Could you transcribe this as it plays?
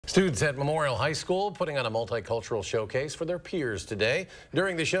Students at Memorial High School putting on a multicultural showcase for their peers today.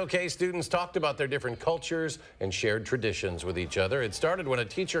 During the showcase, students talked about their different cultures and shared traditions with each other. It started when a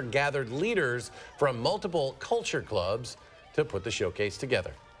teacher gathered leaders from multiple culture clubs to put the showcase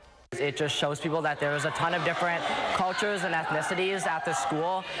together. It just shows people that there's a ton of different cultures and ethnicities at the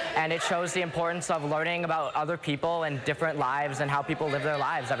school, and it shows the importance of learning about other people and different lives and how people live their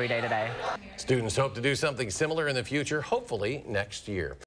lives every day today. Students hope to do something similar in the future, hopefully next year.